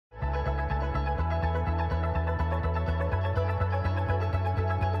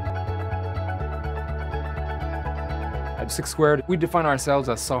At SixSq, we define ourselves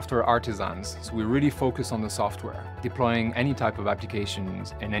as software artisans, so we really focus on the software, deploying any type of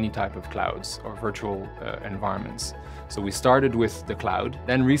applications in any type of clouds or virtual environments. So we started with the cloud,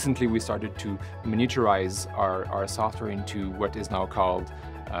 then recently we started to miniaturize our software into what is now called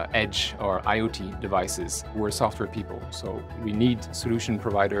edge or IoT devices. We're software people, so we need solution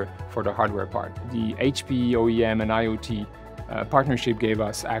provider for the hardware part. The HP, OEM and IoT partnership gave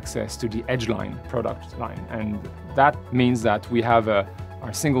us access to the edge line, product line, and that means that we have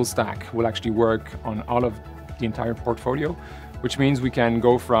our single stack will actually work on all of the entire portfolio, which means we can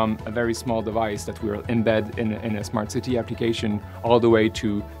go from a very small device that we'll embed in a smart city application all the way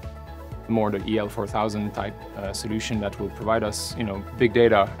to more the EL4000 type solution that will provide us, big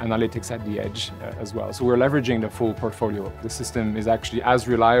data analytics at the edge as well. So we're leveraging the full portfolio. The system is actually as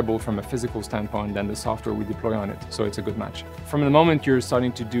reliable from a physical standpoint than the software we deploy on it. So it's a good match. From the moment you're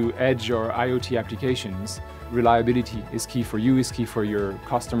starting to do edge or IoT applications, reliability is key for you, is key for your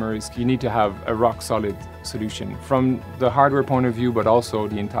customers. You need to have a rock solid solution from the hardware point of view, but also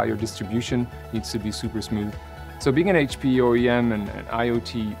the entire distribution needs to be super smooth. So being an HP, OEM and an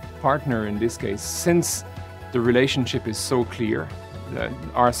IoT partner in this case, since the relationship is so clear,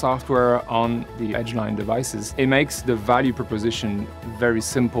 our software on the edgeline devices, it makes the value proposition very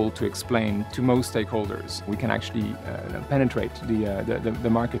simple to explain to most stakeholders. We can actually penetrate the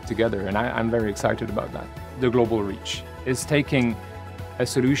market together, and I'm very excited about that. The global reach is taking a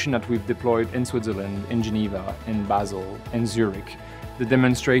solution that we've deployed in Switzerland, in Geneva, in Basel, in Zurich, the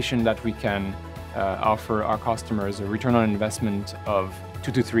demonstration that we can offer our customers a return on investment of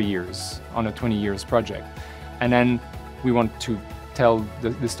 2 to 3 years on a 20 years project. And then we want to tell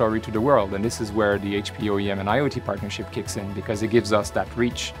the story to the world. And this is where the HP, OEM and IoT partnership kicks in, because it gives us that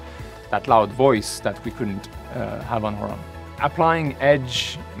reach, that loud voice that we couldn't have on our own. Applying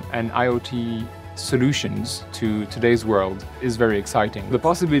edge and IoT solutions to today's world is very exciting. The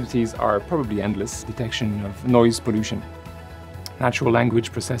possibilities are probably endless. Detection of noise pollution, natural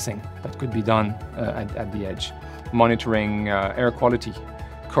language processing that could be done at the edge, monitoring air quality,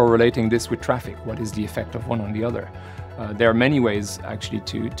 correlating this with traffic. What is the effect of one on the other? There are many ways actually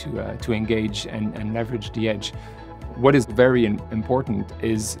to engage and leverage the edge. What is very important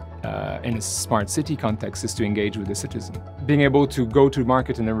is, in a smart city context, is to engage with the citizen. Being able to go to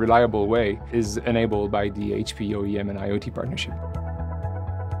market in a reliable way is enabled by the HP, OEM and IoT partnership.